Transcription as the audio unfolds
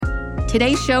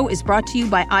Today's show is brought to you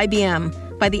by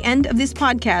IBM. By the end of this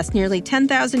podcast, nearly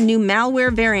 10,000 new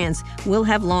malware variants will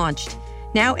have launched.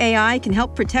 Now AI can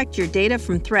help protect your data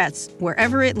from threats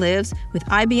wherever it lives with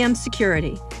IBM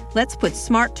Security. Let's put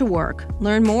smart to work.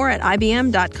 Learn more at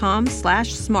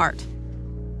ibm.com/smart.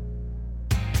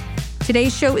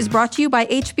 Today's show is brought to you by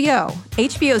HBO.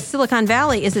 HBO's Silicon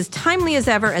Valley is as timely as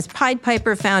ever as Pied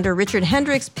Piper founder Richard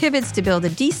Hendricks pivots to build a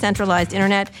decentralized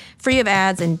internet free of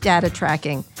ads and data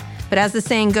tracking. But as the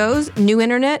saying goes, new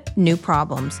internet, new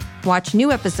problems. Watch new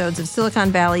episodes of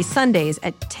Silicon Valley Sundays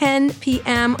at 10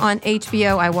 p.m. on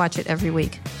HBO. I watch it every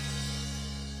week.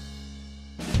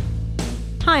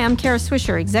 Hi, I'm Kara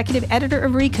Swisher, executive editor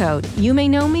of Recode. You may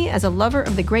know me as a lover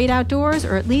of the great outdoors,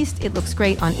 or at least it looks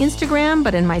great on Instagram,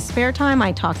 but in my spare time,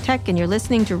 I talk tech, and you're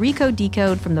listening to Recode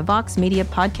Decode from the Vox Media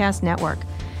Podcast Network.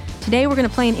 Today, we're going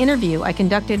to play an interview I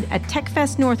conducted at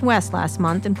TechFest Northwest last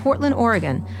month in Portland,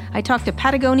 Oregon. I talked to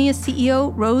Patagonia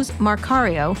CEO Rose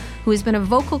Marcario, who has been a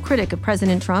vocal critic of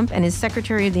President Trump, and his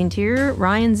Secretary of the Interior,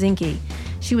 Ryan Zinke.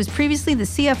 She was previously the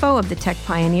CFO of the tech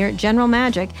pioneer, General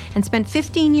Magic, and spent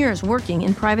 15 years working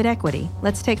in private equity.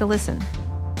 Let's take a listen.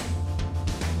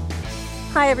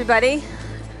 Hi, everybody.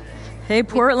 Hey,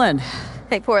 Portland.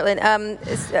 Hey, Portland.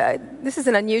 This is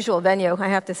an unusual venue, I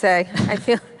have to say. I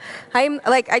feel I'm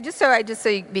like just so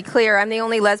you be clear, I'm the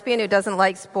only lesbian who doesn't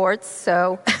like sports.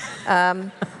 So,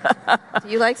 do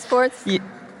you like sports?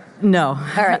 No.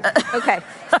 All right. Okay.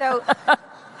 So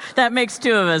that makes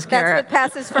two of us, Kara. That's what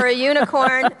passes for a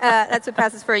unicorn. That's what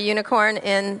passes for a unicorn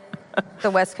in the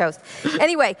West Coast.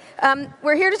 Anyway,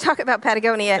 we're here to talk about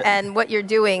Patagonia and what you're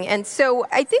doing. And so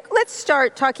I think let's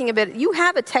start talking a bit. You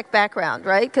have a tech background,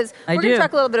 right? Because we're going to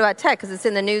talk a little bit about tech because it's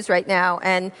in the news right now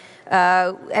and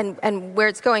where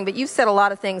it's going. But you've said a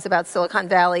lot of things about Silicon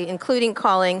Valley, including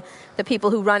calling the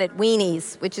people who run it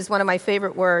weenies, which is one of my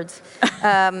favorite words.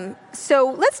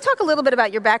 So let's talk a little bit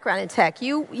about your background in tech.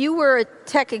 You were a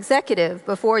tech executive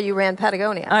before you ran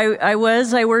Patagonia. I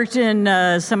was. I worked in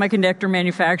semiconductor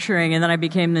manufacturing, and then I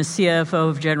became the CFO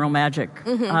of General Magic.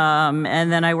 Mm-hmm.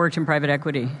 And then I worked in private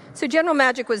equity. So General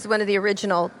Magic was one of the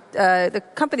original, the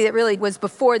company that really was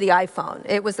before the iPhone.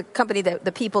 It was the company that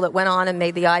the people that went on and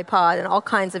made the iPod and all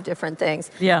kinds of different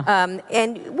things. Yeah.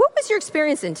 And what was your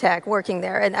experience in tech working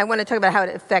there? And I want to talk about how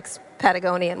it affects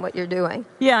Patagonia and what you're doing.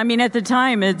 Yeah, I mean, at the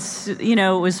time, it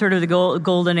was sort of the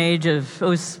golden age of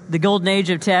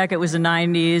tech. It was the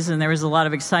 90s, and there was a lot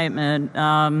of excitement.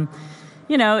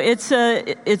 It's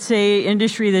a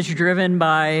industry that's driven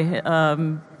by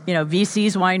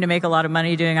VCs wanting to make a lot of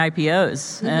money doing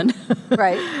IPOs. And,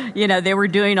 right. They were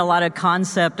doing a lot of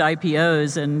concept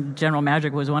IPOs, and General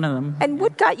Magic was one of them. And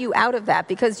what got you out of that?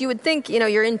 Because you would think,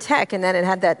 you're in tech, and then it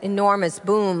had that enormous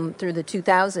boom through the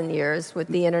 2000 years with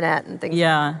the internet and things.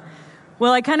 Yeah.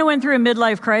 Well, I kind of went through a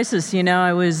midlife crisis.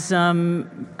 I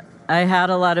had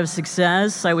a lot of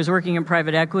success. I was working in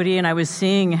private equity, and I was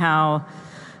seeing how,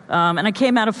 and I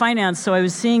came out of finance, so I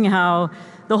was seeing how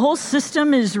the whole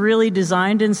system is really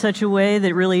designed in such a way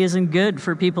that really isn't good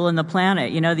for people in the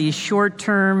planet. These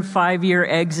short-term 5-year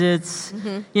exits,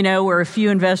 mm-hmm. Where a few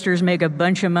investors make a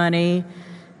bunch of money.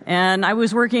 And I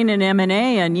was working in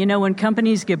M&A, and, when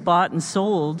companies get bought and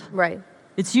sold, right.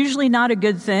 It's usually not a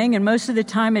good thing, and most of the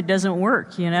time it doesn't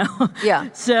work, Yeah.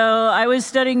 So I was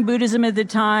studying Buddhism at the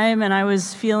time, and I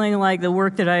was feeling like the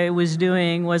work that I was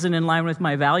doing wasn't in line with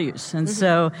my values. And mm-hmm.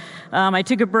 so I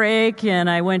took a break, and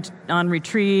I went on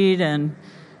retreat, and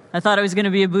I thought I was going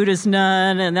to be a Buddhist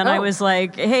nun, and then I was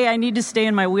like, hey, I need to stay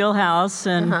in my wheelhouse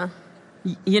and,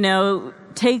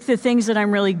 take the things that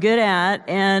I'm really good at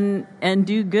and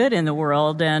do good in the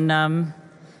world. And,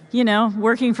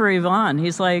 working for Yvon,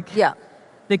 he's like... Yeah.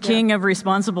 The king of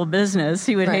responsible business.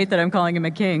 He would hate that I'm calling him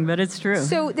a king, but it's true.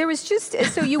 So there was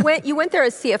you went there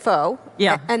as CFO,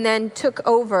 yeah, and then took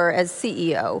over as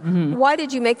CEO. Mm-hmm. Why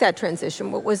did you make that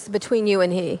transition? What was between you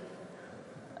and he?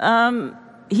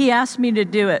 He asked me to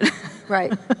do it.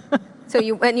 Right. So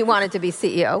you wanted to be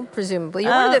CEO, presumably.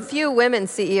 You're one of the few women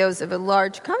CEOs of a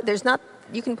large company. There's not.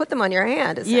 You can put them on your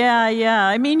hand. Yeah.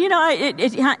 I mean,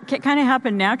 it kind of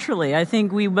happened naturally. I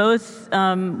think we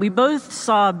both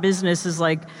saw business as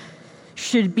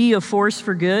should be a force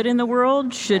for good in the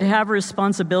world, should have a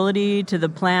responsibility to the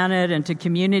planet and to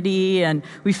community, and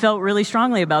we felt really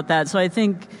strongly about that. So I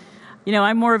think,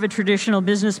 I'm more of a traditional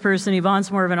business person.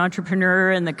 Yvonne's more of an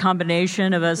entrepreneur, and the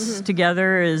combination of us mm-hmm.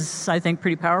 together is, I think,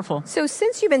 pretty powerful. So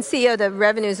since you've been CEO, the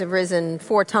revenues have risen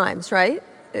 4 times, right?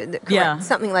 Correct. Yeah.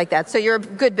 Something like that. So you're a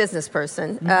good business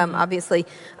person, obviously.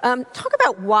 Talk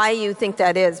about why you think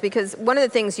that is, because one of the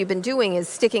things you've been doing is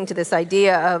sticking to this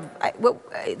idea of,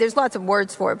 there's lots of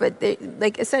words for it, but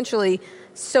like essentially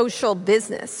social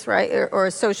business, right? Or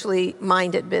a socially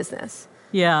minded business.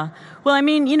 Yeah. Well, I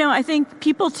mean, I think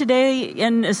people today,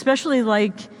 and especially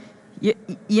like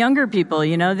younger people,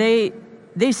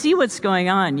 they see what's going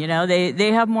on.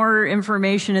 They have more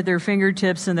information at their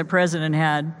fingertips than the president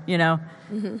had,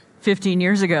 15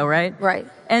 years ago, right? Right.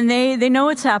 And they know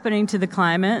what's happening to the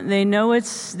climate. They know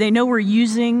we're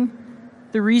using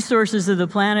the resources of the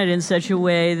planet in such a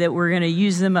way that we're going to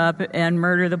use them up and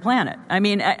murder the planet. I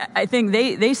mean, I think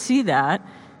they see that,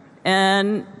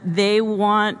 and they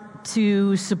want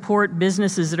to support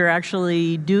businesses that are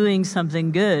actually doing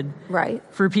something good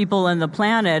for people and the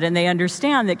planet, and they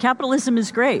understand that capitalism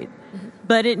is great,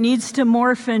 but it needs to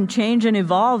morph and change and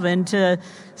evolve into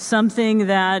something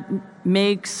that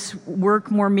makes work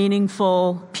more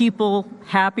meaningful, people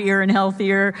happier and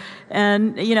healthier,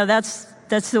 and that's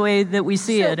the way that we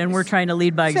see it, and we're trying to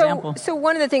lead by example. So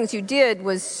one of the things you did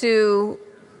was sue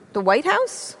the White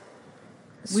House?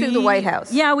 The White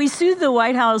House. Yeah, we sued the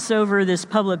White House over this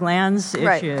public lands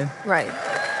issue. Right.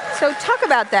 So talk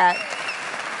about that.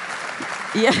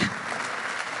 Yeah.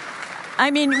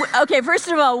 I mean, okay, first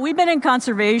of all, we've been in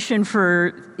conservation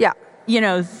for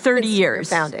 30 years.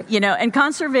 Founding. And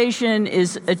conservation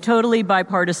is a totally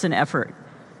bipartisan effort.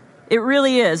 It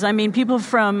really is. I mean, people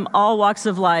from all walks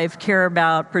of life care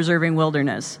about preserving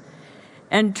wilderness.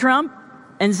 And Trump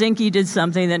and Zinke did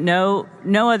something that no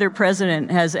other president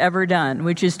has ever done,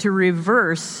 which is to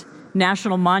reverse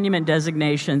national monument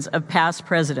designations of past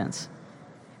presidents.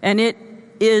 And it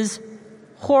is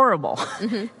horrible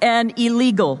and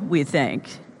illegal, we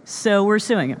think. So we're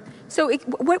suing him. So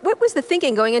what was the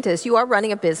thinking going into this? You are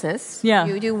running a business. Yeah.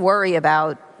 You do worry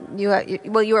about,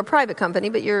 you're a private company,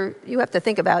 but you have to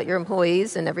think about your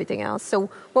employees and everything else. So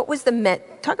what was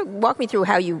walk me through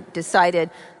how you decided,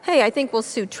 hey, I think we'll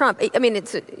sue Trump. I mean,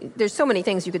 there's so many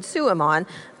things you could sue him on.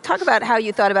 Talk about how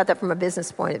you thought about that from a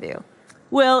business point of view.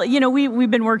 Well, we've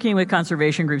been working with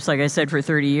conservation groups, like I said, for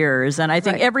 30 years, and I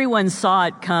think everyone saw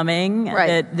it coming,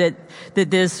 that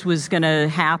this was going to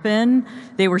happen.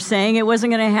 They were saying it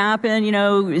wasn't going to happen.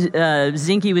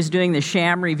 Zinke was doing the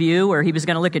sham review where he was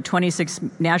going to look at 26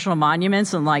 national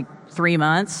monuments in like 3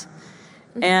 months.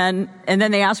 And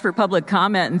then they asked for public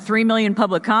comment, and 3 million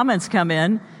public comments come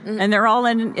in, and they're all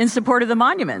in support of the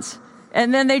monuments.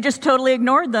 And then they just totally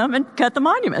ignored them and cut the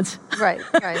monuments. Right.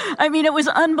 I mean, it was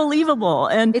unbelievable.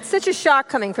 And it's such a shock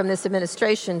coming from this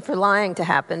administration for lying to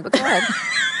happen, but go ahead.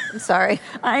 I'm sorry.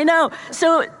 I know.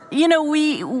 So,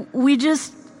 we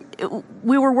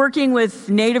were working with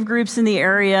Native groups in the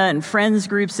area and Friends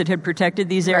groups that had protected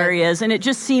these areas, and it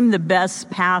just seemed the best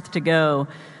path to go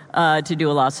to do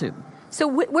a lawsuit. So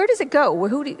where does it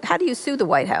go? How do you sue the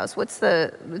White House? What's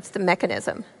the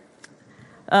mechanism?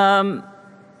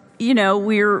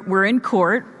 We're in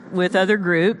court with other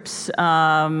groups.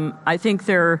 I think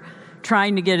they're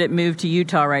trying to get it moved to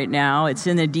Utah right now. It's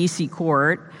in the D.C.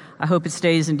 court. I hope it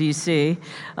stays in D.C.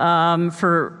 It's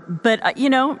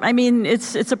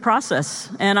a process,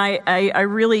 and I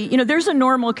really, there's a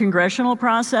normal congressional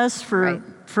process for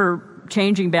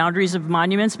changing boundaries of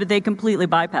monuments, but they completely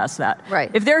bypass that.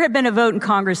 Right. If there had been a vote in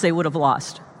Congress, they would have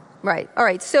lost. Right. All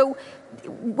right. So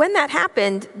when that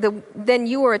happened, then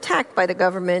you were attacked by the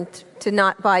government to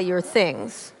not buy your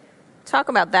things. Talk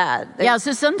about that. Yeah,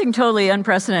 so something totally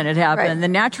unprecedented happened. Right. The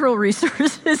Natural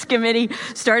Resources Committee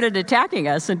started attacking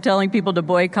us and telling people to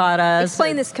boycott us.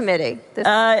 Explain this committee.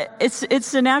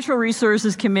 It's the Natural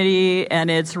Resources Committee, and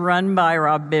it's run by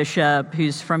Rob Bishop,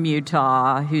 who's from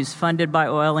Utah, who's funded by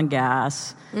oil and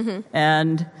gas.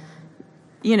 And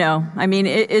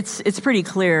it's pretty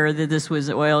clear that this was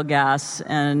oil, gas,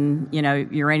 and,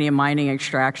 uranium mining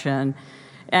extraction.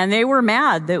 And they were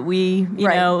mad that we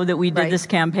did this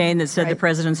campaign that said the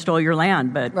president stole your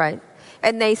land. But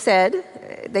and they said,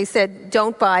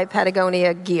 don't buy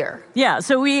Patagonia gear. Yeah,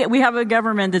 so we have a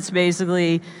government that's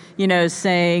basically,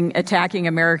 saying attacking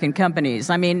American companies.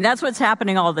 I mean, that's what's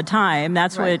happening all the time.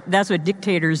 That's what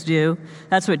dictators do.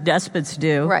 That's what despots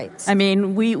do. Right. I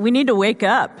mean, we need to wake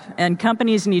up, and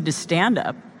companies need to stand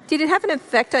up. Did it have an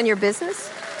effect on your business?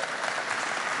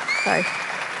 Sorry.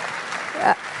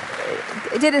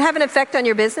 Did it have an effect on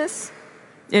your business?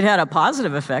 It had a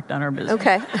positive effect on our business.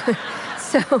 Okay.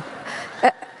 So,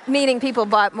 meaning people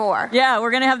bought more. Yeah,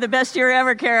 we're going to have the best year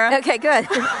ever, Kara. Okay, good.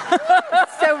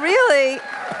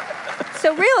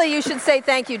 So really, you should say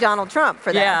thank you, Donald Trump,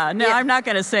 for that. Yeah, no, I'm not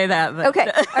going to say that. But. Okay,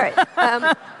 all right.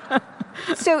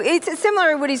 So it's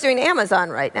similar to what he's doing to Amazon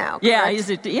right now. Yeah,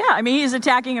 correct? he's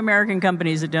attacking American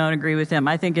companies that don't agree with him.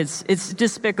 I think it's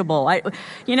despicable.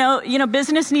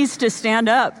 Business needs to stand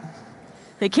up.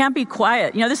 They can't be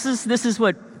quiet. This is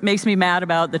what makes me mad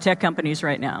about the tech companies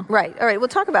right now. Right. All right. We'll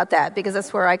talk about that because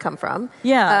that's where I come from.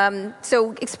 Yeah.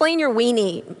 So explain your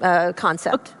weenie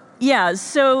concept. Okay. Yeah.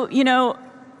 So,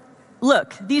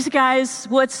 look, these guys,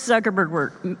 what's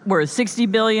Zuckerberg worth? 60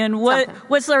 billion?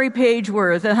 What's Larry Page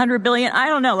worth? 100 billion? I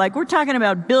don't know. Like, we're talking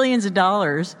about billions of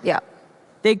dollars. Yeah.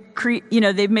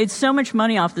 They've made so much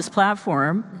money off this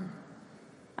platform.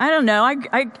 I don't know.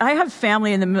 I have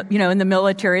family in the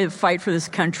military that fight for this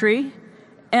country,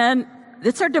 and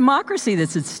it's our democracy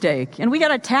that's at stake. And we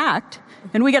got attacked,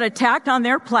 on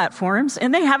their platforms,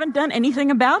 and they haven't done anything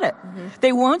about it. Mm-hmm.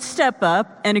 They won't step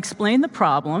up and explain the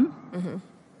problem. Mm-hmm.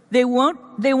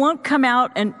 They won't come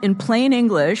out and in plain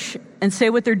English and say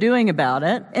what they're doing about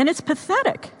it, and it's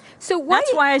pathetic. So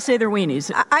that's why I say they're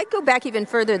weenies. I'd go back even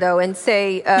further, though, and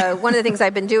say one of the things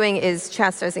I've been doing is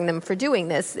chastising them for doing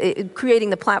this,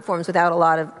 creating the platforms without a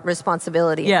lot of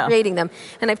responsibility, creating them.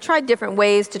 And I've tried different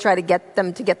ways to try to get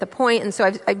them to get the point. And so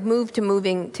I've moved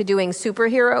to doing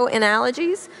superhero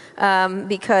analogies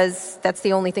because that's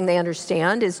the only thing they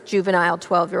understand is juvenile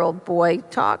 12-year-old boy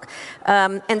talk.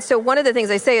 And so one of the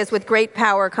things I say is with great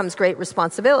power comes great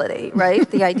responsibility, right?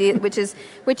 The idea,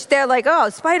 which they're like, oh,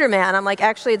 Spider-Man. I'm like,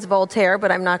 actually, it's Voltaire,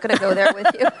 but I'm not going to go there with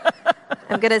you.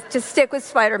 I'm going to just stick with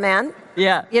Spider-Man.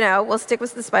 Yeah. We'll stick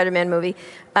with the Spider-Man movie.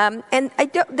 And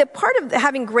the part of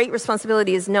having great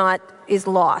responsibility seems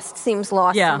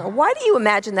lost. Yeah. Why do you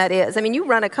imagine that is? I mean, you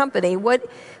run a company. What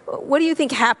do you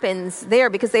think happens there?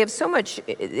 Because they have so much,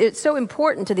 it's so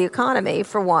important to the economy,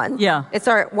 for one. Yeah. It's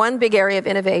our one big area of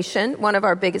innovation, one of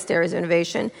our biggest areas of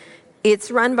innovation.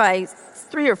 It's run by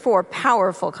 3 or 4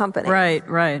 powerful companies.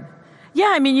 Right.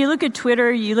 Yeah, I mean, you look at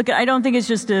Twitter, I don't think it's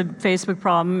just a Facebook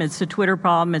problem, it's a Twitter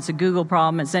problem, it's a Google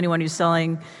problem, it's anyone who's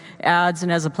selling ads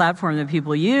and has a platform that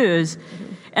people use.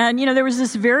 Mm-hmm. And, there was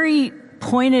this very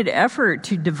pointed effort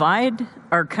to divide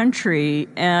our country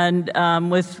and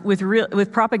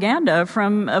with propaganda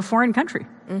from a foreign country,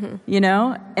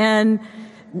 mm-hmm. And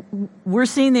we're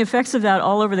seeing the effects of that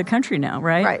all over the country now,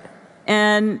 right? Right.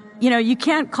 And, you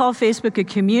can't call Facebook a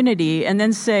community and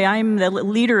then say, I'm the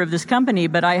leader of this company,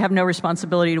 but I have no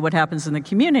responsibility to what happens in the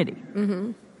community.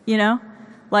 Mm-hmm.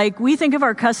 Like, we think of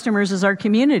our customers as our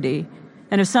community.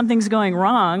 And if something's going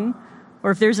wrong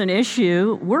or if there's an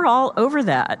issue, we're all over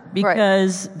that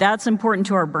because that's important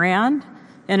to our brand.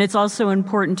 And it's also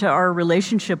important to our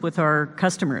relationship with our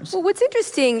customers. Well, what's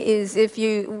interesting is I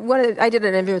did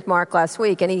an interview with Mark last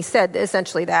week, and he said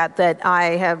essentially that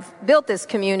I have built this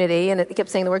community, and he kept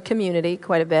saying the word community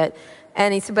quite a bit.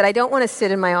 And he said, but I don't want to sit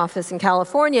in my office in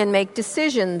California and make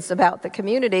decisions about the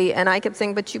community. And I kept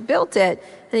saying, but you built it.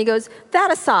 And he goes,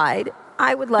 that aside,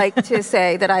 I would like to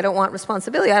say that I don't want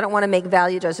responsibility. I don't want to make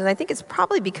value judgments. I think it's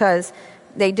probably because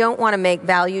they don't want to make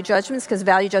value judgments because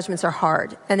value judgments are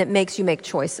hard, and it makes you make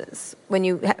choices. When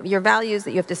your values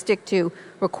that you have to stick to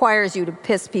requires you to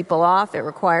piss people off. It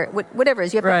requires whatever it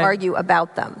is, you have to argue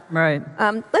about them. Right.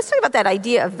 Let's talk about that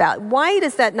idea of value. Why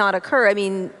does that not occur? I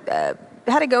mean,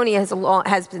 Patagonia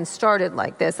has been started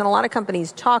like this, and a lot of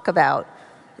companies talk about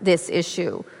this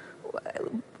issue.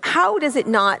 How does it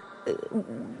not?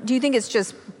 Do you think it's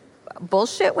just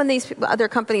bullshit when these other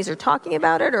companies are talking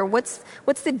about it, or what's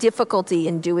the difficulty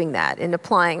in doing that, in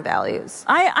applying values?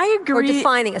 I agree. Or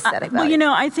defining a set of values.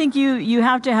 Well, I think you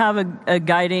have to have a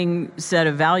guiding set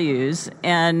of values,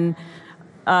 and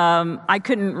I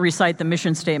couldn't recite the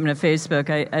mission statement of Facebook.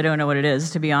 I don't know what it is,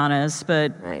 to be honest,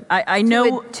 but I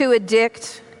know to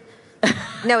addict.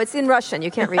 No, it's in Russian.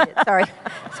 You can't read it. Sorry.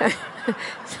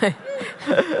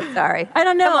 Sorry. I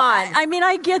don't know. Come on. I mean,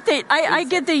 I get that. I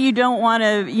get that you don't want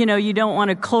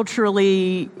to,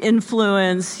 culturally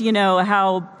influence,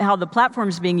 how the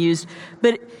platform's being used.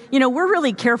 But, we're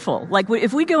really careful. Like,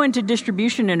 if we go into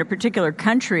distribution in a particular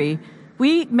country,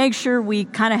 we make sure we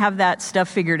kind of have that stuff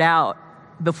figured out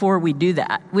before we do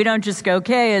that. We don't just go,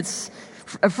 okay, it's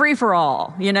a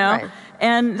free-for-all, Right.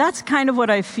 And that's kind of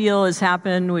what I feel has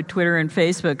happened with Twitter and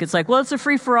Facebook. It's like, well, it's a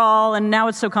free-for-all, and now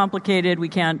it's so complicated, we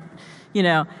can't,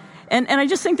 And I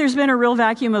just think there's been a real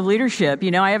vacuum of leadership.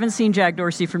 I haven't seen Jack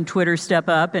Dorsey from Twitter step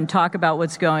up and talk about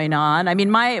what's going on. I mean,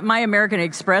 my American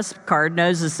Express card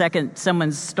knows the second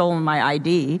someone's stolen my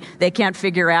ID. They can't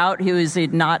figure out who is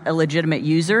not a legitimate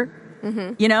user.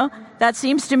 Mm-hmm. That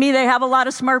seems to me they have a lot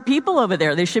of smart people over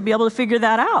there. They should be able to figure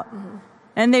that out. Mm-hmm.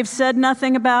 And they've said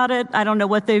nothing about it. I don't know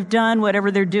what they've done.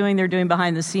 Whatever they're doing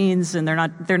behind the scenes, and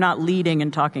they're not leading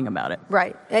and talking about it.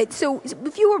 Right. So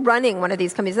if you were running one of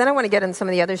these companies, then I want to get into some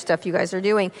of the other stuff you guys are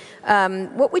doing.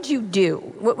 What would you do?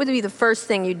 What would be the first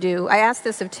thing you do? I asked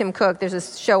this of Tim Cook. There's a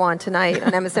show on tonight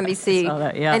on MSNBC. I saw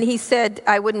that, yeah. And he said,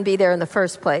 I wouldn't be there in the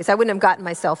first place. I wouldn't have gotten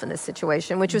myself in this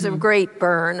situation, which was a great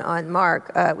burn on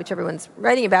Mark, which everyone's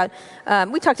writing about.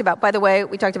 We talked about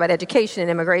education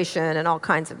and immigration and all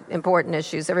kinds of important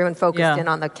issues. Everyone focused in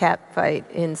on the cat fight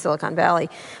in Silicon Valley.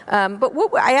 But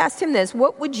I asked him this,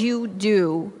 what would you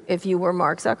do if you were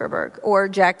Mark Zuckerberg or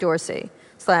Jack Dorsey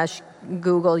 /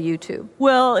 Google, YouTube?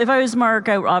 Well, if I was Mark,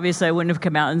 I wouldn't have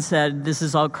come out and said this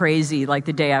is all crazy like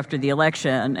the day after the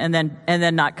election, and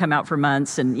then not come out for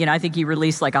months. And I think he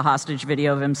released like a hostage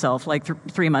video of himself like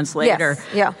 3 months later.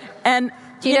 Yes, yeah. And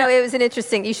it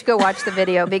was you should go watch the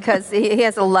video because he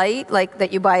has a light like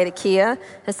that you buy at IKEA,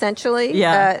 essentially,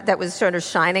 that was sort of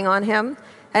shining on him.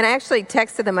 And I actually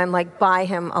texted him, I'm like, buy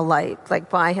him a light, like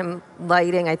buy him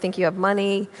lighting. I think you have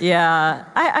money. Yeah,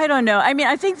 I don't know. I mean,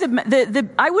 I think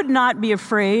I would not be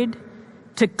afraid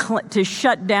to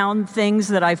shut down things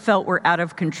that I felt were out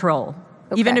of control.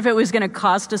 Okay. Even if it was going to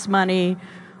cost us money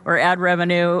or ad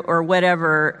revenue or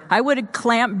whatever, I would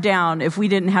clamp down if we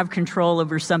didn't have control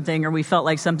over something or we felt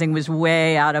like something was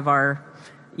way out of our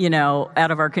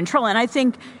control. And I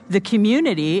think the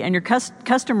community and your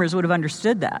customers would have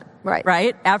understood that.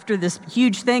 Right? After this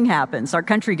huge thing happens, our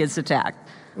country gets attacked.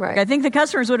 Right. I think the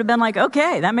customers would have been like,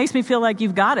 okay, that makes me feel like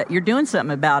you've got it. You're doing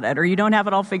something about it, or you don't have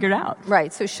it all figured out.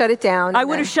 Right, so shut it down. I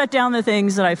would have shut down the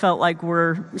things that I felt like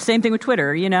were, same thing with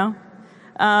Twitter,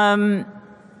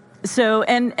 So,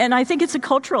 and I think it's a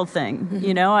cultural thing,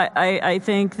 I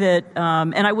think that,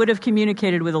 and I would have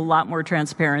communicated with a lot more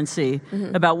transparency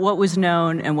about what was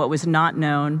known and what was not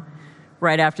known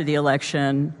right after the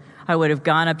election. I would have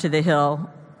gone up to the Hill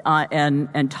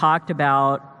and talked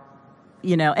about,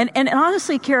 and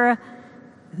honestly, Kara,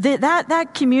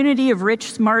 that community of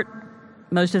rich, smart,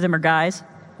 most of them are guys,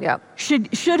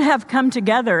 should have come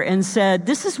together and said,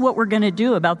 this is what we're going to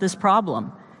do about this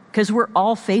problem, because we're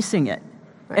all facing it.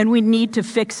 Right. And we need to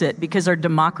fix it because our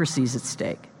democracy's at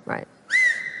stake. Right.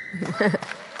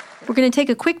 We're going to take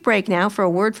a quick break now for a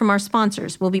word from our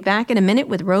sponsors. We'll be back in a minute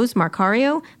with Rose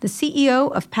Marcario, the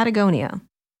CEO of Patagonia.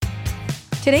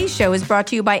 Today's show is brought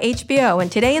to you by HBO,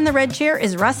 and today in the red chair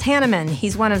is Russ Hanneman.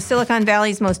 He's one of Silicon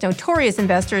Valley's most notorious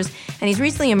investors, and he's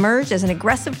recently emerged as an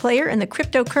aggressive player in the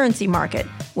cryptocurrency market.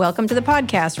 Welcome to the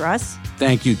podcast, Russ.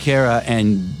 Thank you, Kara,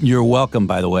 and you're welcome,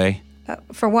 by the way.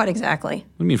 For what exactly?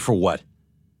 What do you mean, for what?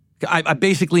 I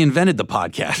basically invented the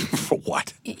podcast. For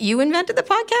what? You invented the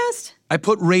podcast? I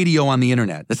put radio on the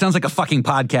internet. That sounds like a fucking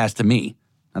podcast to me.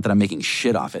 Not that I'm making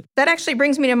shit off it. That actually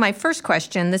brings me to my first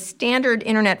question. The standard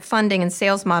internet funding and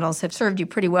sales models have served you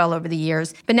pretty well over the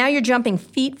years, but now you're jumping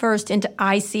feet first into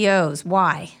ICOs.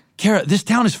 Why? Kara, this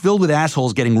town is filled with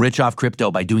assholes getting rich off crypto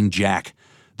by doing jack.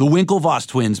 The Winklevoss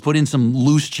twins put in some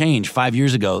loose change 5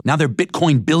 years ago. Now they're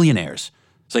Bitcoin billionaires.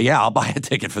 So yeah, I'll buy a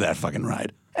ticket for that fucking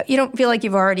ride. You don't feel like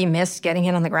you've already missed getting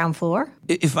in on the ground floor?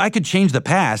 If I could change the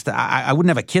past, I wouldn't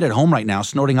have a kid at home right now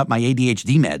snorting up my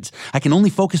ADHD meds. I can only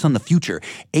focus on the future.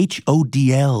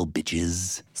 HODL,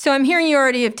 bitches. So I'm hearing you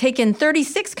already have taken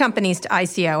 36 companies to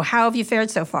ICO. How have you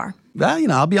fared so far? Well,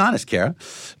 I'll be honest, Kara.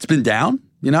 It's been down,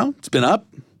 it's been up.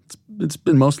 It's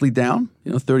been mostly down.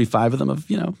 35 of them have,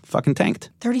 fucking tanked.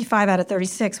 35 out of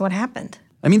 36. What happened?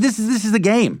 I mean, this is the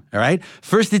game, all right?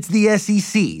 First, it's the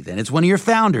SEC. Then it's one of your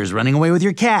founders running away with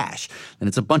your cash. Then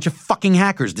it's a bunch of fucking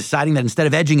hackers deciding that instead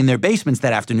of edging in their basements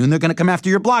that afternoon, they're going to come after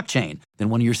your blockchain. Then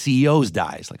one of your CEOs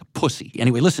dies like a pussy.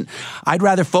 Anyway, listen, I'd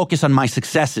rather focus on my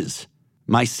successes.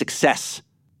 My success.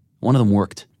 One of them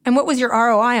worked. And what was your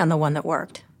ROI on the one that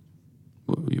worked?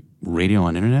 Radio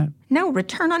on internet? No,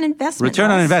 return on investment.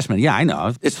 Return on investment. Yeah, I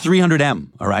know. It's 300M,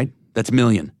 all right? That's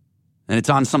million. And it's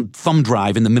on some thumb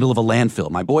drive in the middle of a landfill.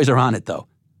 My boys are on it, though.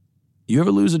 You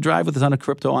ever lose a drive with a ton of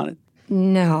crypto on it?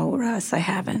 No, Russ, I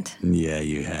haven't. Yeah,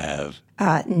 you have.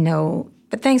 No.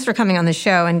 But thanks for coming on the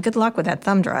show, and good luck with that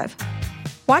thumb drive.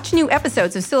 Watch new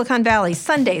episodes of Silicon Valley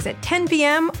Sundays at 10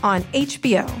 p.m. on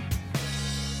HBO.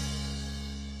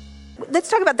 Let's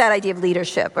talk about that idea of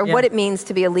leadership, or what it means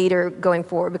to be a leader going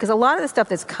forward, because a lot of the stuff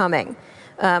that's coming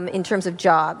in terms of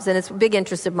jobs, and it's a big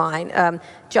interest of mine,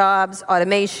 jobs,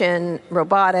 automation,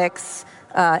 robotics,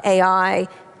 AI,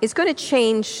 is going to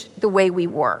change the way we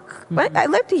work. Mm-hmm. But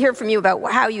I'd love to hear from you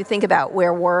about how you think about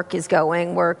where work is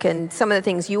going, and some of the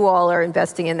things you all are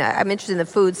investing in. I'm interested in the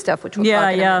food stuff, which we'll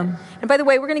talk about. And by the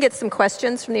way, we're going to get some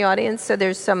questions from the audience, so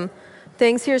there's some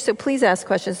things here, so please ask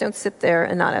questions. Don't sit there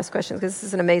and not ask questions, because this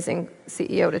is an amazing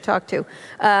CEO to talk to.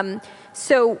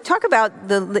 So talk about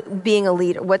being a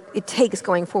leader, what it takes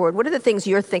going forward. What are the things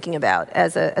you're thinking about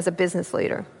as a business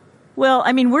leader? Well,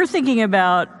 I mean, we're thinking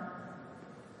about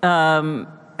how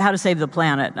to save the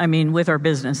planet, with our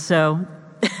business. So,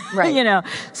 right.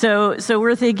 So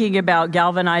we're thinking about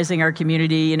galvanizing our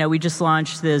community. We just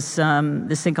launched this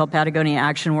thing called Patagonia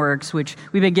Action Works, which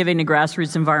we've been giving to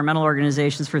grassroots environmental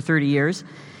organizations for 30 years.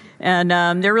 And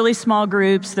they're really small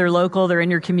groups, they're local, they're in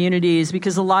your communities,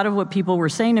 because a lot of what people were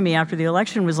saying to me after the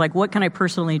election was like, what can I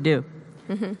personally do?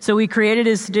 Mm-hmm. So we created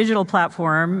this digital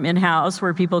platform in-house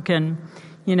where people can,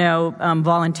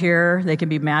 volunteer. They can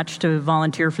be matched to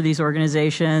volunteer for these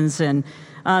organizations and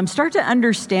start to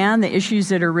understand the issues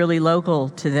that are really local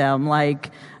to them, like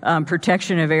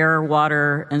protection of air,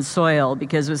 water, and soil.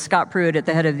 Because with Scott Pruitt at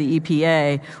the head of the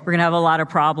EPA, we're going to have a lot of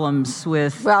problems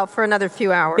with... Well, for another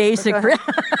few hours. Basic...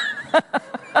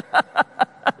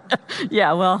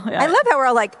 Yeah, well... I love how we're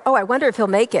all like, I wonder if he'll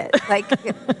make it. Like,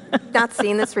 not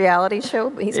seen this reality show,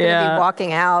 but he's going to be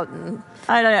walking out and...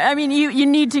 I don't know. You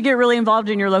need to get really involved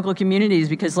in your local communities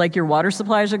because, like, your water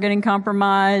supplies are getting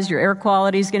compromised, your air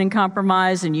quality is getting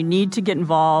compromised, and you need to get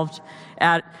involved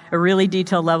at a really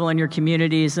detailed level in your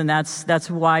communities, and that's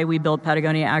why we built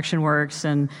Patagonia Action Works,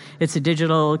 and it's a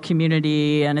digital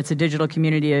community, and it's a digital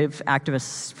community of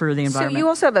activists for the environment. So you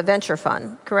also have a venture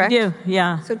fund, correct? I do,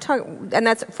 yeah. So and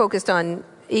that's focused on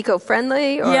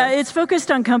eco-friendly? Or? Yeah, it's focused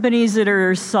on companies that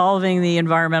are solving the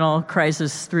environmental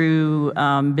crisis through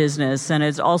business, and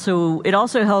it also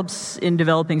helps in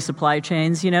developing supply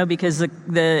chains. Because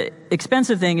the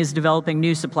expensive thing is developing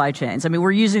new supply chains.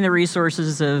 We're using the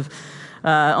resources of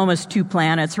almost 2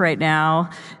 planets right now.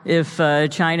 If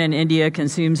China and India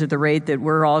consumes at the rate that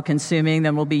we're all consuming,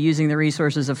 then we'll be using the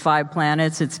resources of 5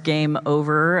 planets. It's game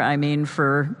over,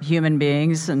 for human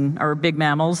beings and our big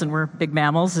mammals, and we're big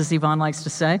mammals, as Yvonne likes to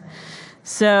say.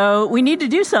 So we need to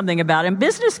do something about it, and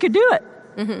business could do it.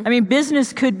 Mm-hmm.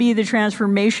 Business could be the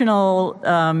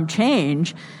transformational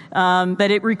change,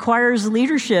 but it requires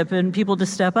leadership and people to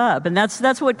step up. And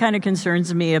that's what kind of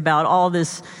concerns me about all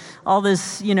this,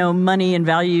 money and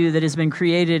value that has been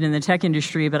created in the tech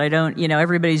industry, but I don't,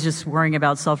 everybody's just worrying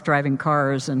about self-driving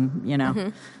cars and, Mm-hmm.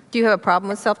 Do you have a problem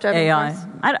with self-driving AI?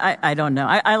 cars? I don't know.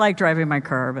 I like driving my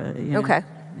car, but, Okay.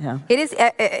 Yeah. It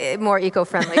is more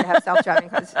eco-friendly to have self-driving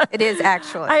cars. It is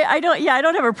actually. I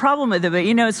don't have a problem with it, but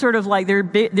it's sort of like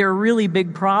they're really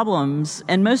big problems,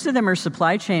 and most of them are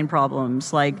supply chain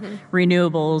problems, like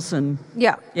renewables and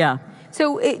yeah.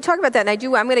 So talk about that, and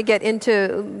I'm going to get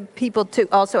into people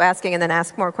also asking and then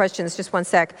ask more questions. Just one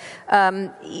sec.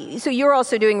 So you're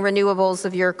also doing renewables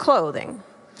of your clothing.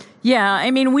 Yeah,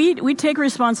 we take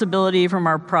responsibility from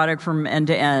our product from end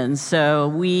to end. So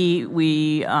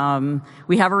we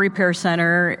have a repair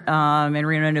center in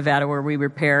Reno, Nevada, where we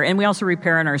repair, and we also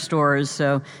repair in our stores.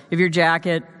 So if your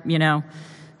jacket,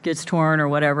 gets torn or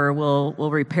whatever, we'll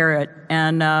repair it,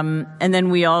 and then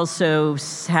we also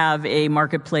have a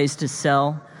marketplace to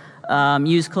sell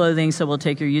used clothing. So we'll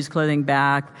take your used clothing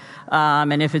back,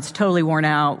 and if it's totally worn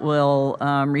out, we'll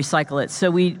recycle it.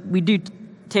 So we do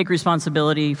take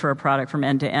responsibility for a product from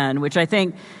end to end, which I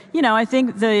think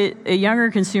a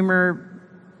younger consumer,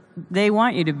 they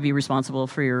want you to be responsible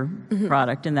for your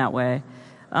product in that way.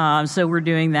 So we're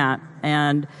doing that.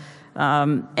 And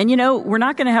we're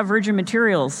not going to have virgin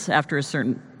materials after a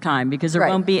certain time because there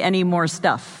won't be any more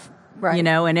stuff,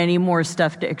 and any more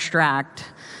stuff to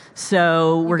extract.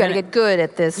 So we're going to get good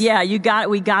at this. Yeah,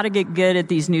 we got to get good at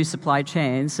these new supply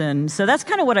chains. And so that's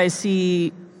kind of what I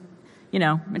see,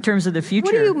 in terms of the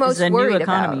future. What are you most worried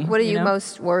economy, about? What are you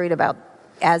most worried about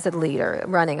as a leader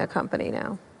running a company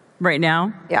now? Right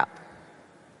now? Yeah.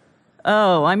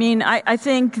 Oh, I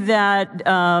think that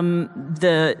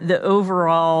the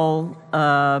overall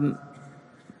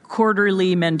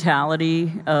quarterly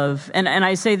mentality of, and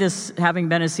I say this having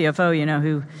been a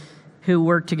CFO, who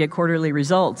worked to get quarterly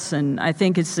results, and I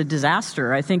think it's a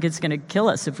disaster. I think it's going to kill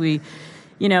us if we,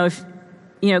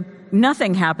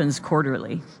 nothing happens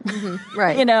quarterly. Mm-hmm.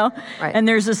 Right. Right. And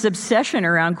there's this obsession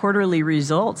around quarterly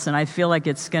results, and I feel like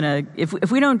it's going to,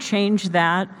 if we don't change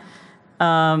that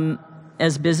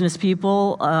as business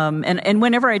people, and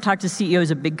whenever I talk to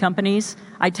CEOs of big companies,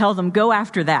 I tell them, go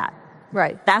after that.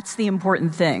 Right. That's the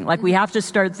important thing. Like, we have to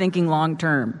start thinking long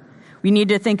term. We need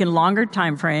to think in longer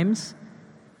time frames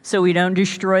so we don't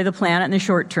destroy the planet in the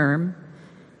short term.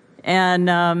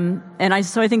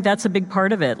 So I think that's a big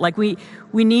part of it. Like, we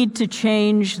need to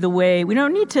change the way, we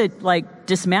don't need to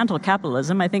dismantle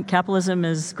capitalism. I think capitalism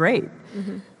is great,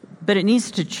 but it needs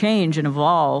to change and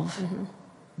evolve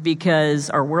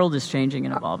because our world is changing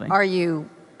and evolving. Are you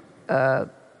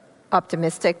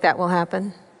optimistic that will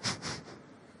happen?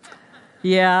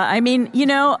 Yeah, I mean,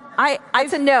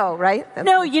 It's a no, right?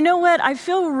 No, you know what? I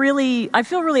feel really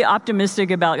optimistic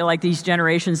about like these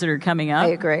generations that are coming up. I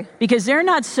agree. Because they're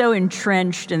not so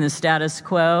entrenched in the status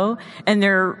quo, and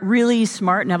they're really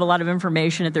smart and have a lot of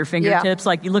information at their fingertips.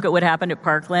 Like, you look at what happened at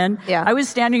Parkland. Yeah. I was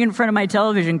standing in front of my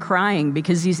television crying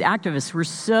because these activists were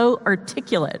so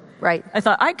articulate. Right. I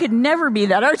thought I could never be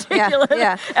that articulate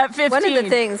at 15. One of the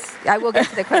things, I will get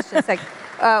to the questions, like,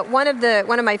 one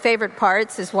of my favorite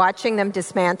parts is watching them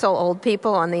dismantle old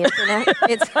people on the internet.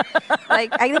 It's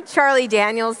like, I think Charlie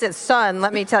Daniels' son,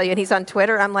 let me tell you, and he's on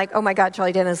Twitter. I'm like, oh my God,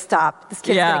 Charlie Daniels, stop. This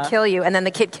kid's going to kill you. And then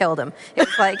the kid killed him. It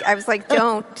was like, I was like,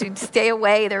 don't, dude, stay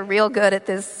away. They're real good at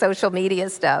this social media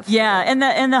stuff. Yeah, and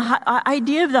the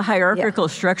idea of the hierarchical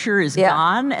structure is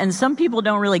gone, and some people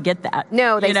don't really get that.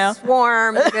 No, they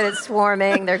swarm. They're good at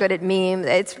swarming. They're good at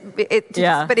memes.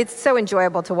 But it's so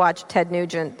enjoyable to watch Ted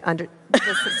Nugent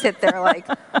just sit there like,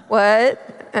 what?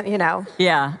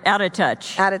 Yeah, out of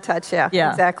touch. Out of touch, yeah.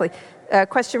 Exactly.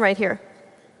 Question right here.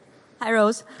 Hi,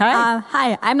 Rose. Hi.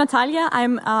 Hi, I'm Natalia.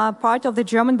 I'm part of the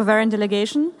German Bavarian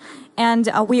delegation. And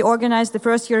we organized the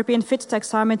first European Fit Tech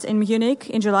Summit in Munich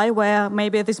in July, where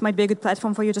maybe this might be a good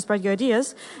platform for you to spread your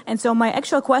ideas. And so my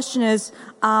actual question is,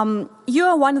 you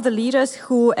are one of the leaders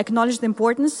who acknowledge the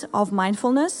importance of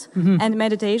mindfulness and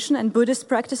meditation and Buddhist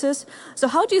practices. So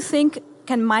how do you think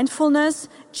can mindfulness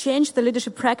change the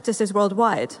leadership practices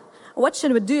worldwide? What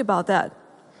should we do about that?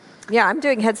 Yeah, I'm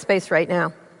doing Headspace right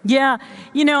now. Yeah,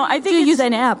 I think do you use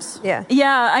any apps?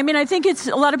 Yeah. I mean, I think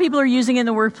a lot of people are using it in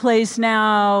the workplace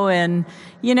now, and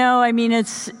I mean,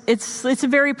 it's a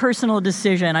very personal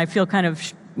decision. I feel kind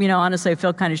of, honestly, I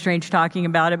feel kind of strange talking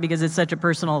about it because it's such a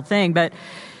personal thing. But,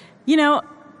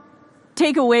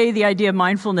 take away the idea of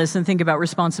mindfulness and think about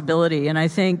responsibility. And I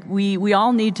think we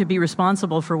all need to be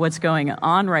responsible for what's going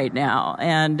on right now.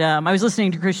 And I was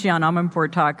listening to Christiane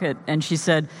Amanpour talk, and she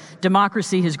said,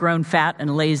 democracy has grown fat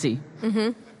and lazy.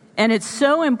 Mm-hmm. And it's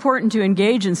so important to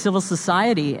engage in civil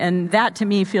society. And that, to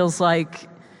me, feels like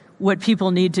what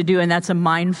people need to do. And that's a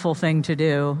mindful thing to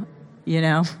do,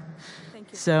 Thank you.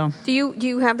 So, do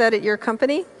you have that at your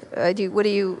company? Do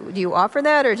you offer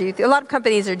that, or a lot of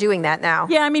companies are doing that now?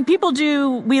 Yeah, I mean, people do.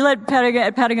 We let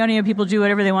at Patagonia, people do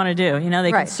whatever they want to do.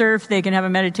 They can surf, they can have a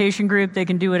meditation group, they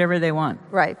can do whatever they want.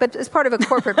 Right, but as part of a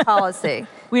corporate policy.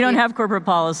 We don't have corporate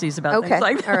policies about things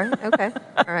like that. All right, okay,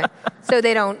 all right. So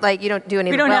they don't you don't do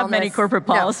any. We don't have many corporate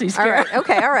policies. No. All right,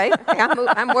 okay, all right.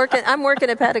 I'm working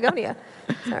at Patagonia.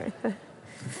 Sorry.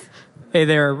 Hey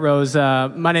there, Rose.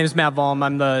 My name is Matt Volm.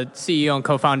 I'm the CEO and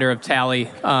co-founder of Tally.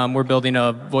 We're building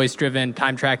a voice-driven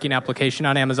time tracking application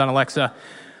on Amazon Alexa.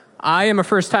 I am a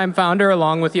first-time founder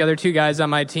along with the other two guys on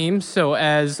my team. So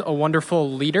as a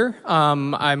wonderful leader,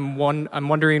 I'm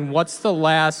wondering what's the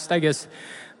last,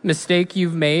 mistake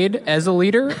you've made as a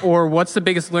leader, or what's the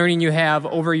biggest learning you have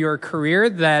over your career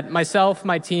that myself,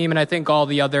 my team, and I think all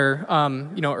the other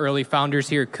early founders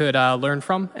here could learn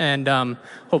from and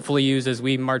hopefully use as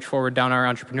we march forward down our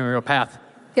entrepreneurial path?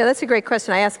 Yeah, that's a great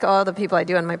question. I ask all the people I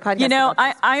do on my podcast.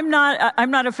 I'm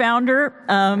not a founder.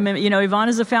 Ivan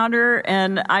is a founder,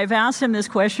 and I've asked him this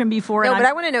question before. No, but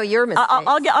I want to know your mistakes.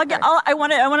 I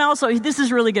want to also. This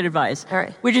is really good advice. All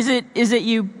right. Which is that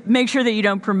you make sure that you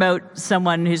don't promote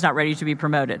someone who's not ready to be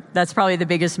promoted. That's probably the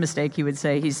biggest mistake he would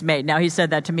say he's made. Now, he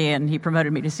said that to me, and he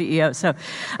promoted me to CEO. So.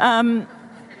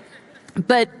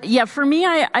 But yeah, for me,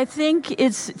 I think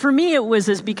it was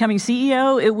as becoming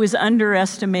CEO, it was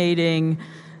underestimating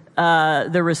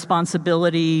the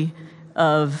responsibility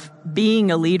of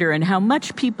being a leader and how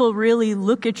much people really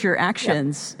look at your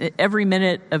actions every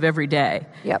minute of every day.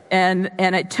 Yep. And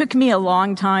it took me a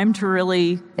long time to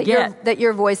really get that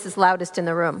your voice is loudest in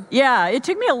the room. Yeah, it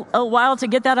took me a while to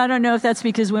get that. I don't know if that's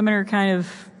because women are kind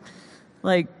of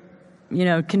like,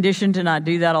 conditioned to not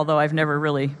do that, although I've never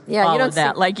really followed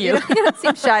that like you. You don't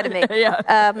seem shy to me.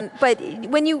 Yeah. But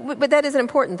that is an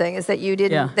important thing, is that you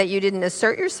didn't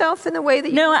assert yourself in the way that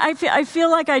you. No, I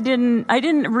feel like I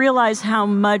didn't realize how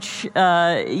much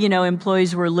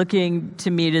employees were looking to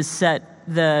me to set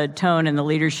the tone and the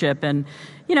leadership, and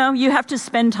you have to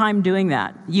spend time doing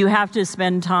that. You have to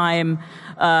spend time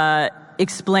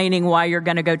explaining why you're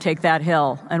going to go take that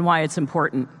hill and why it's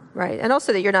important. Right, and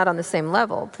also that you're not on the same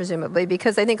level, presumably,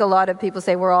 because I think a lot of people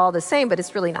say we're all the same, but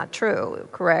it's really not true,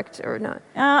 correct, or not?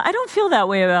 I don't feel that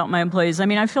way about my employees. I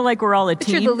mean, I feel like we're all a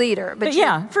team. But you're the leader. But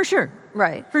yeah, for sure.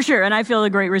 Right. For sure. And I feel a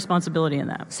great responsibility in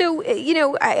that. So,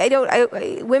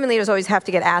 women leaders always have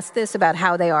to get asked this about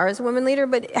how they are as a women leader,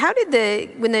 but how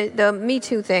did when the Me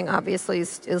Too thing obviously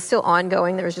is still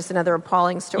ongoing, there was just another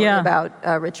appalling story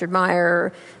about Richard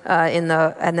Meyer and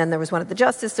then there was one at the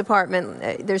Justice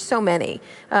Department. There's so many.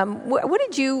 What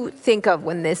did you think of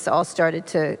when this all started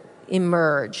to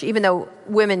emerge, even though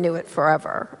women knew it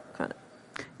forever?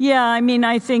 Yeah, I mean,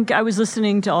 I think I was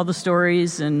listening to all the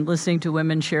stories and listening to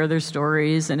women share their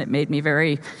stories, and it made me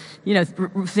very,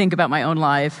 think about my own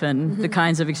life and the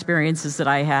kinds of experiences that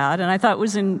I had. And I thought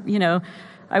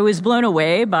I was blown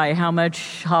away by how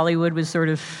much Hollywood was sort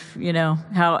of,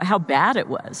 how bad it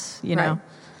was, Right.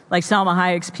 Like Salma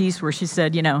Hayek's piece where she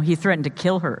said, he threatened to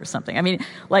kill her or something. I mean,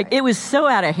 it was so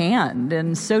out of hand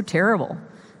and so terrible.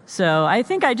 So I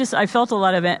think I felt a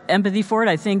lot of empathy for it.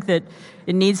 I think that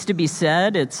it needs to be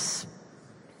said.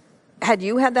 Had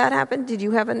you had that happen? Did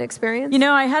you have an experience?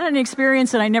 I had an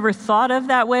experience that I never thought of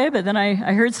that way, but then I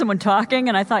heard someone talking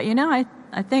and I thought, I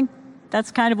think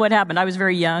that's kind of what happened. I was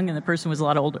very young and the person was a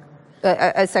lot older.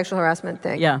 A sexual harassment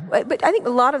thing. Yeah. But I think a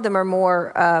lot of them are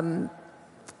more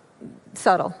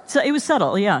subtle. So it was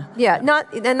subtle, yeah. Yeah,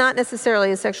 not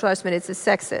necessarily a sexual harassment, it's a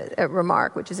sex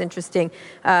remark, which is interesting.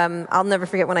 I'll never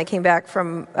forget when I came back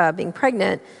from being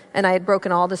pregnant, and I had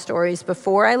broken all the stories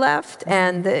before I left,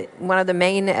 and one of the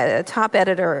main top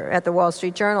editor at the Wall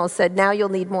Street Journal said, now you'll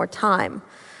need more time.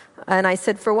 And I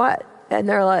said, for what? And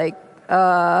they're like,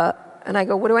 and I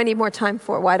go, what do I need more time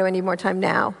for? Why do I need more time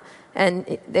now?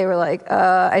 And they were like,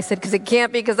 I said, because it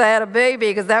can't be because I had a baby,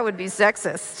 because that would be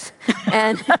sexist.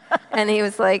 And he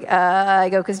was like, I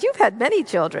go, because you've had many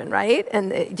children, right?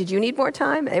 And did you need more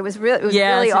time? It was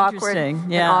really awkward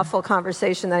and awful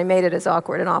conversation that I made it as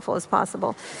awkward and awful as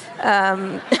possible.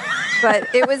 But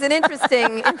it was an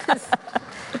interesting... it was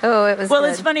well, good.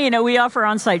 It's funny, we offer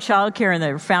on-site childcare, and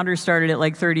the founder started it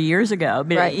like 30 years ago.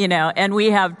 But, right. And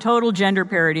we have total gender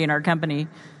parity in our company.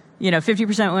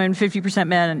 50% women, 50%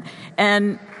 men.